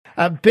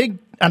A big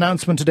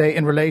announcement today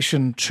in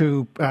relation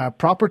to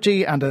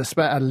property and a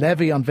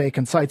levy on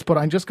vacant sites. But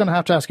I'm just going to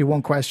have to ask you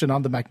one question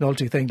on the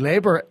McNulty thing.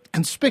 Labour,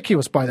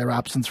 conspicuous by their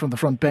absence from the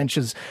front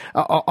benches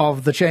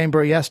of the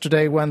chamber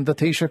yesterday when the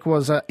Taoiseach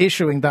was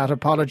issuing that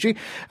apology.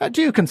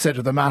 Do you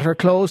consider the matter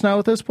closed now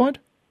at this point?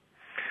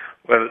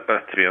 Well,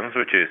 to be honest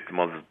with you, it's the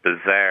most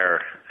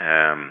bizarre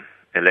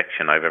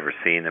election I've ever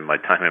seen in my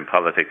time in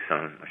politics, and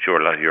I'm sure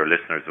a lot of your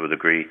listeners would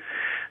agree.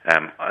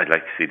 I'd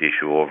like to see the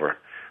issue over.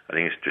 I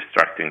think it's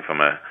distracting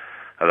from a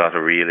lot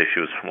of real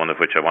issues, one of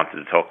which I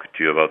wanted to talk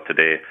to you about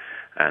today,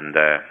 and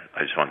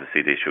I just want to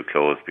see the issue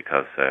closed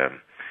because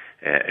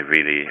it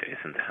really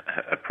isn't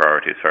a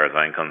priority as far as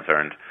I'm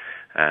concerned.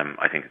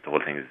 I think the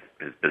whole thing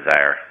is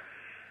bizarre.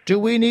 Do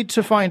we need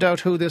to find out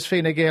who this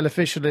Fine Gael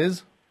official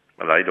is?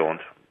 Well, I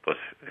don't, but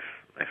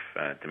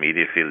if the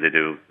media feel they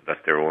do,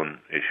 that's their own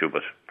issue,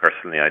 but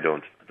personally I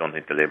don't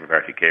think the Labour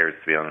Party cares,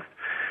 to be honest.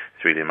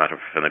 It's really a matter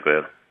for Fine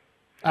Gael.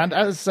 And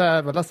as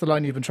well, that's the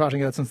line you've been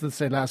trotting out since this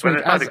day last week.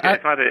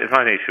 It's not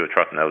an issue of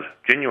trotting out.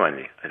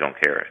 Genuinely, I don't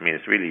care. I mean,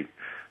 it's really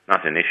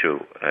not an issue.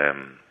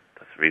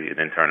 That's really an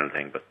internal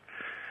thing, but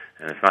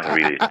it's not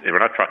really. We're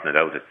not trotting it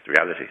out. It's the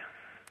reality.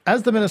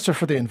 As the Minister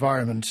for the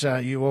Environment,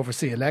 you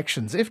oversee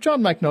elections. If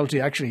John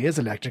McNulty actually is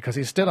elected, because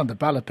he's still on the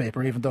ballot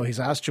paper, even though he's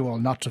asked you all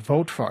not to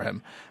vote for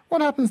him,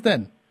 what happens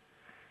then?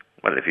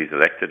 Well, if he's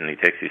elected and he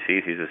takes his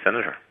seat, he's a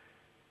senator.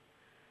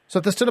 So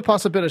there's still a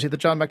possibility that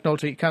John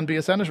McNulty can be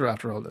a senator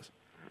after all this?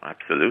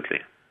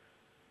 Absolutely.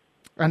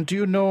 And do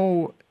you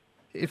know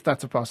if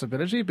that's a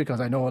possibility?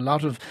 Because I know a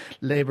lot of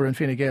Labour and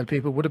Fine Gael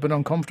people would have been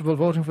uncomfortable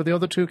voting for the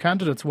other two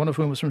candidates, one of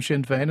whom was from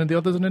Sinn Féin and the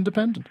other is an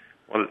independent.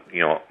 Well,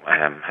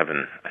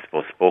 having, I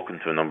suppose, spoken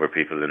to a number of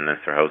people in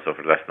Leinster House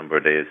over the last number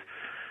of days,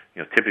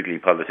 typically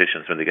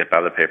politicians, when they get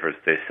ballot papers,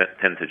 they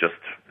tend to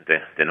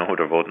they know who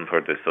they're voting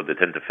for, so they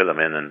tend to fill them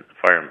in and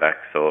fire them back.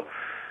 So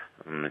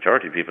the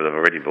majority of people have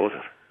already voted.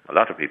 A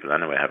lot of people,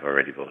 anyway, have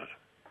already voted.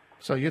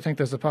 So you think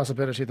there's a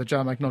possibility that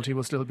John McNulty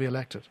will still be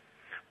elected?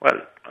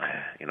 Well,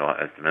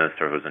 as the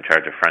Minister who's in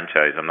charge of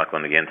franchise, I'm not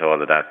going to get into all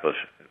of that, but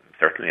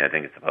certainly I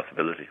think it's a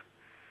possibility.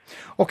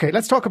 OK,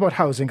 let's talk about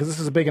housing, because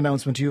this is a big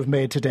announcement you've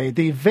made today.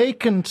 The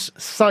vacant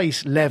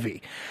site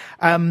levy.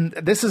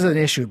 This is an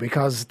issue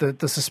because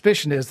the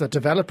suspicion is that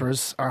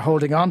developers are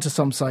holding on to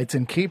some sites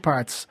in key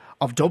parts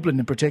of Dublin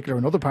in particular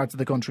and other parts of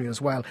the country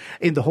as well,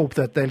 in the hope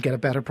that they'll get a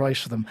better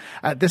price for them.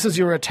 This is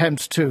your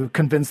attempt to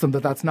convince them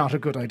that that's not a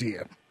good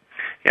idea.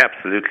 Yeah,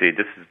 absolutely.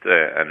 This is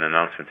an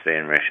announcement today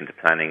in relation to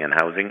planning and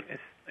housing.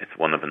 It's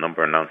one of a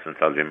number of announcements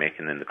I'll be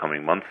making in the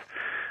coming months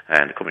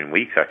and the coming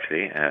weeks,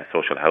 actually.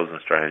 Social housing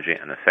strategy,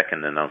 and a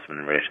second announcement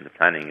in relation to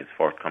planning is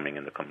forthcoming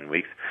in the coming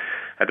weeks.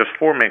 There's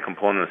four main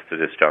components to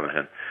this,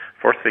 Jonathan.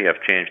 Firstly,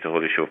 I've changed the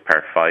whole issue of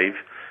Part 5.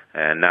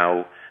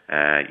 Now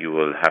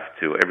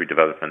every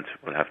development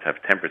will have to have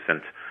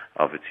 10%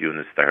 of its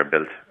units that are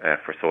built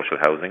for social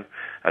housing,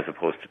 as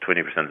opposed to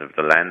 20% of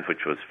the land,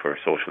 which was for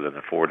social and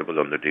affordable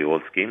under the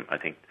old scheme. I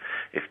think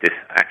if this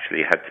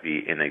actually had to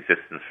be in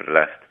existence for the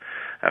last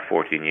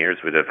 14 years,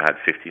 we'd have had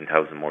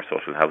 15,000 more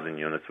social housing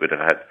units. We'd have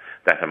had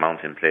that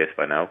amount in place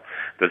by now.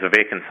 There's a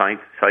vacant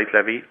site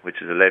levy,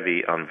 which is a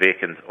levy on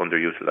vacant,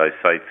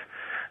 underutilised sites,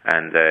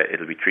 and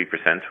it'll be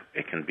 3%.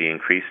 It can be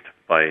increased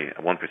by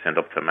 1%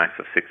 up to a max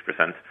of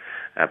 6%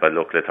 by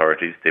local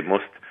authorities. They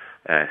must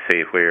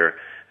say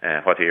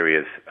what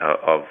areas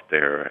of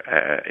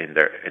in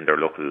their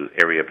local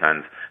area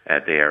plans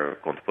they are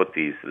going to put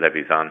these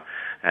levies on.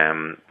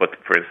 But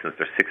for instance,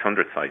 there's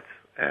 600 sites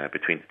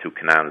between the two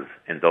canals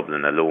in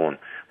Dublin alone,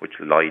 which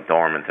lie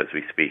dormant as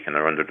we speak and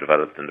are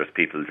underdeveloped, and there's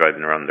people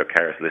driving around in their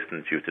cars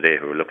listening to you today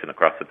who are looking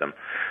across at them.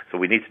 So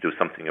we need to do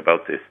something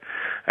about this.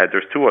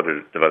 There's two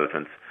other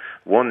developments.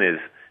 One is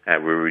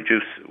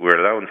we're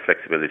allowing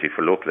flexibility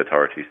for local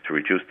authorities to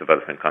reduce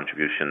development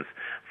contributions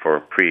for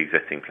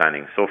pre-existing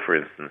planning. So, for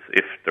instance,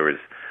 if there is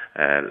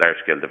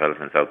large-scale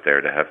developments out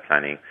there that have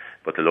planning,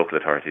 but the local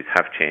authorities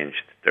have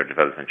changed their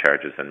development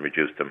charges and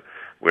reduced them,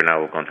 we're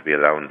now going to be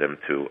allowing them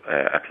to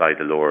apply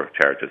the lower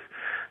charges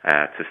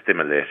to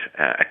stimulate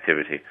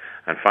activity.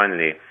 And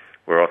finally,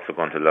 we're also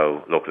going to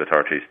allow local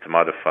authorities to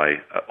modify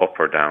up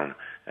or down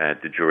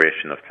the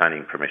duration of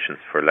planning permissions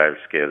for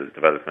large-scale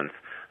developments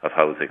of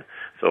housing.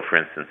 So, for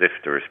instance, if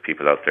there's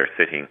people out there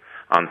sitting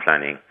on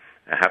planning,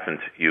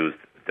 haven't used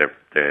their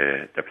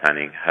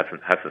planning,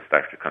 hasn't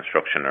started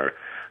construction or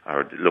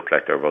look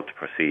like they're about to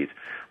proceed,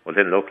 well,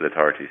 then local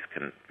authorities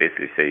can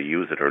basically say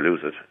use it or lose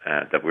it,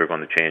 that we're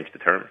going to change the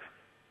terms.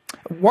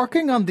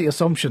 Working on the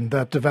assumption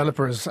that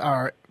developers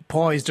are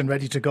poised and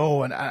ready to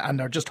go and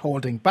are just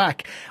holding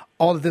back,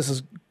 all of this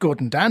is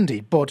good and dandy,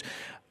 but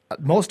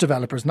most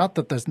developers, not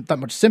that there's that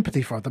much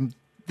sympathy for them,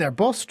 they're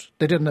bust.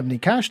 They didn't have any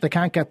cash. They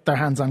can't get their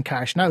hands on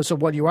cash now. So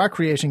while you are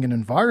creating an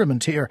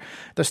environment here,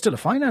 there's still a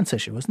finance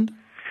issue, isn't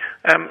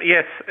there?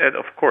 Yes,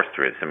 of course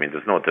there is. I mean,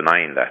 there's no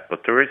denying that.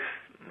 But there is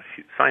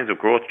signs of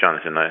growth,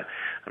 Jonathan.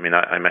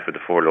 I met with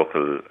the four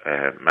local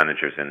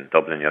managers in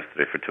Dublin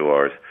yesterday for 2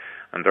 hours,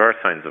 and there are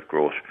signs of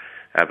growth.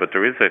 But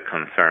there is a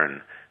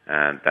concern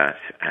that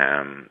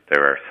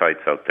there are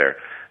sites out there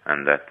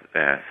and that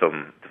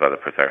some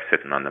developers are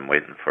sitting on them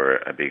waiting for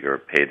a bigger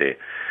payday.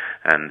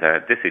 And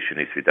this issue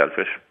needs to be dealt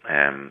with.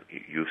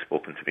 You've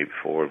spoken to me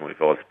before, and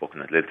we've all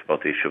spoken at length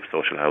about the issue of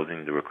social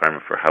housing, the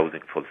requirement for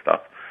housing, full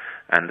stop.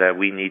 And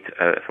we need,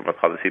 from a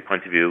policy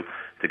point of view,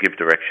 to give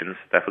directions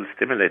that will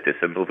stimulate this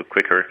and move it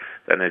quicker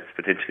than it's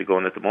potentially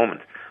going at the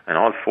moment. And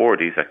all four of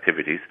these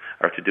activities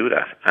are to do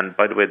that. And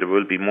by the way, there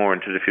will be more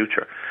into the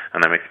future.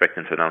 And I'm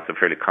expecting to announce a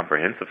fairly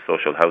comprehensive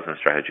social housing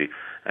strategy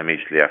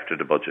immediately after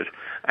the budget.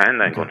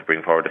 And I'm going to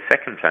bring forward a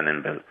second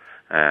planning bill.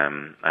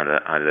 And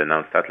I'll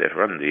announce that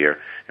later on in the year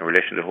in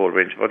relation to a whole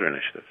range of other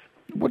initiatives.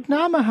 Would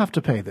NAMA have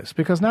to pay this?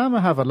 Because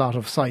NAMA have a lot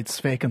of sites,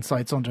 vacant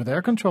sites, under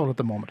their control at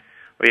the moment.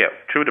 Well, yeah,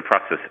 through the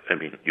process, I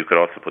mean, you could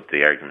also put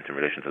the argument in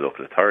relation to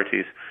local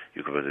authorities,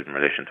 you could put it in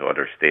relation to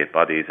other state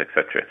bodies,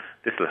 etc.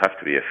 This will have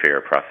to be a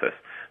fair process,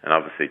 and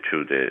obviously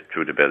through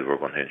the bill we're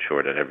going to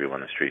ensure that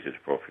everyone is treated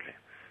appropriately.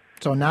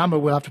 So NAMA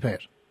will have to pay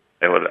it?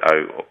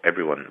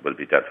 Everyone will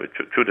be dealt with.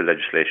 Through the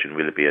legislation,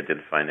 we'll be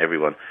identifying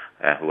everyone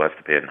who has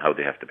to pay it and how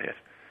they have to pay it.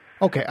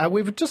 OK,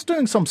 we were just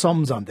doing some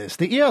sums on this.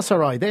 The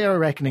ESRI, they are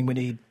reckoning we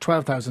need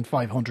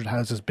 12,500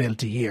 houses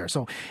built a year.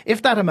 So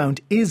if that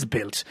amount is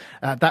built,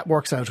 that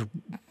works out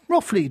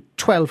roughly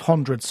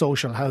 1,200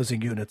 social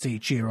housing units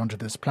each year under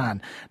this plan.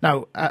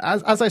 Now,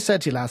 as I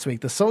said to you last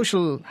week, the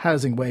social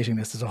housing waiting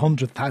list is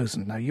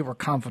 100,000. Now, you were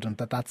confident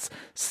that that's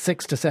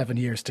 6 to 7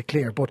 years to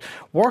clear. But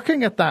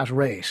working at that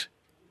rate,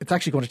 it's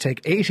actually going to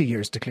take 80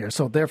 years to clear.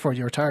 So therefore,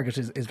 your target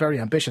is very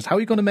ambitious. How are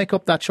you going to make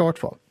up that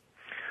shortfall?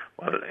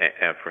 Well,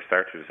 for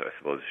starters, I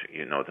suppose,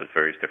 there's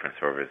various different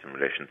surveys in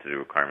relation to the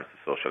requirements of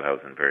social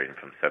housing varying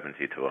from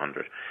 70 to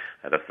 100.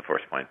 That's the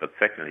first point. But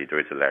secondly, there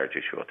is a large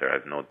issue out there.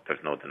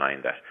 There's no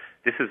denying that.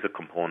 This is a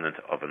component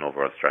of an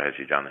overall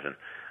strategy, Jonathan.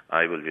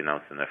 I will be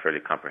announcing a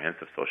fairly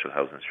comprehensive social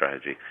housing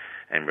strategy.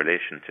 In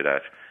relation to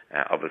that,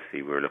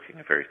 obviously we're looking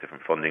at various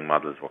different funding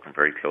models, working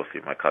very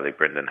closely with my colleague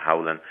Brendan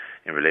Howland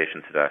in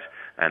relation to that,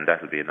 and that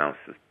will be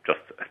announced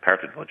just as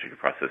part of the budgetary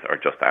process or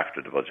just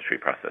after the budgetary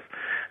process.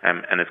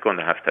 And it's going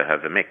to have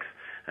a mix.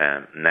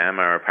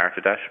 NAMA are a part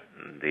of that,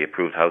 the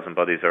approved housing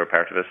bodies are a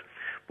part of it,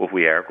 but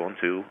we are going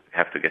to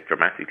have to get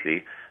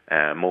dramatically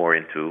more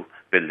into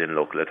building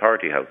local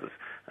authority houses.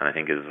 And I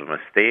think it was a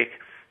mistake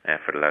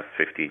for the last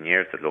 15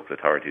 years that local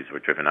authorities were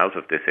driven out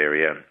of this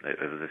area. It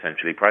was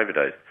essentially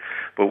privatised.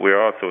 But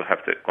we're also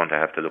going to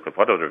have to look at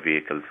what other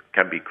vehicles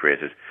can be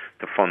created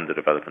to fund the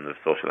development of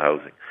social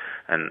housing.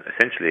 And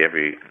essentially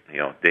every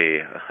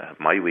day of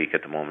my week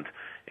at the moment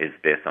is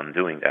based on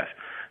doing that.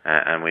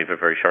 And we have a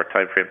very short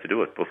time frame to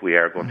do it, but we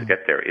are going to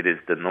get there. It is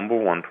the number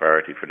one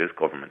priority for this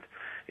government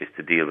is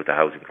to deal with the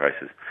housing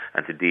crisis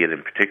and to deal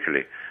in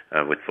particularly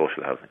with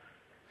social housing.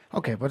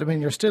 OK, but I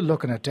mean, you're still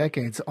looking at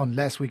decades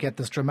unless we get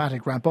this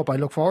dramatic ramp up. I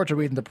look forward to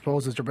reading the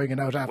proposals you're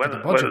bringing out after the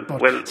budget.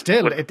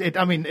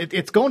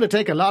 It's going to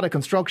take a lot of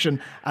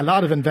construction, a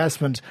lot of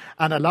investment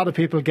and a lot of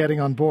people getting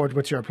on board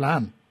with your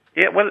plan.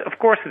 Yeah, well, of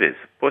course it is.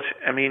 But,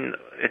 I mean,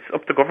 it's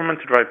up to government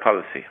to drive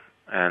policy.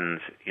 And,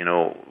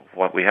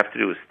 what we have to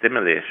do is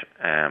stimulate,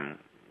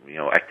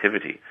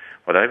 activity.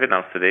 What I've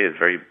announced today is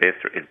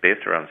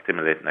based around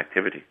stimulating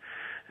activity.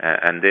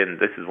 And then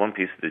this is one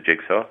piece of the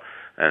jigsaw.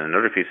 And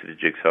another piece of the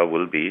jigsaw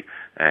will be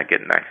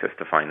getting access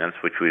to finance,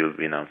 which we will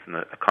be announcing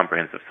a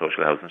comprehensive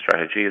social housing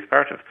strategy as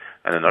part of.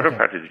 And another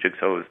part of the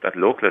jigsaw is that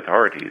local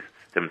authorities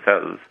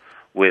themselves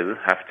will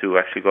have to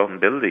actually go out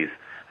and build these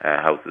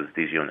houses,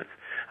 these units.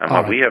 And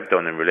what we have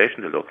done in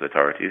relation to local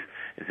authorities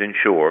is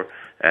ensure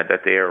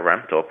that they are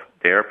ramped up,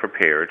 they are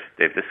prepared,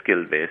 they have the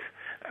skill base,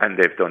 and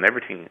they've done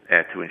everything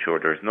to ensure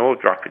there's no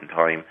drop in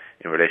time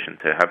in relation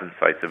to having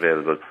sites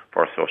available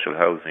for social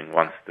housing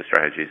once the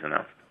strategy is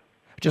announced.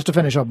 Just to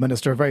finish up,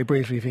 Minister, very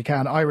briefly if you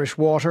can, Irish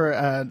Water,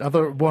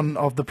 another one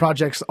of the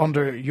projects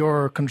under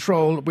your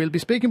control. We'll be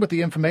speaking with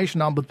the Information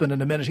Ombudsman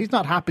in a minute. He's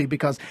not happy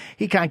because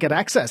he can't get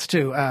access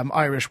to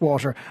Irish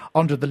Water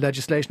under the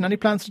legislation. Any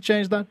plans to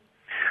change that?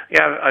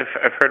 Yeah,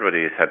 I've heard what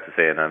he's had to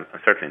say, and I'm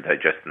certainly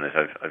digesting it.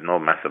 I've no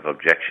massive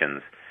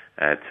objections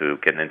to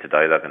getting into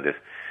dialogue on this.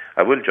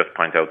 I will just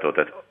point out, though,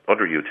 that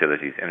other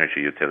utilities,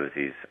 energy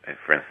utilities,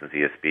 for instance,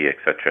 ESB,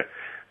 etc.,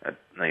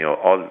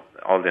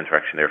 all the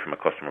interaction there from a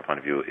customer point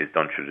of view is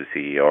done through the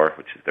CER,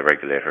 which is the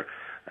regulator,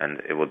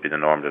 and it would be the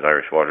norm that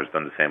Irish Water is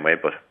done the same way.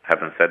 But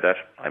having said that,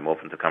 I'm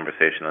open to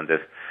conversation on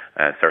this.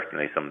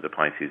 Certainly some of the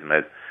points he's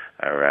made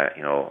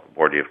are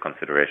worthy of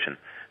consideration,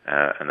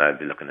 and I'll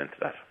be looking into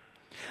that.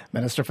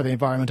 Minister for the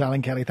Environment,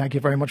 Alan Kelly, thank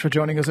you very much for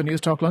joining us on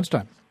Newstalk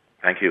Lunchtime.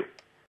 Thank you.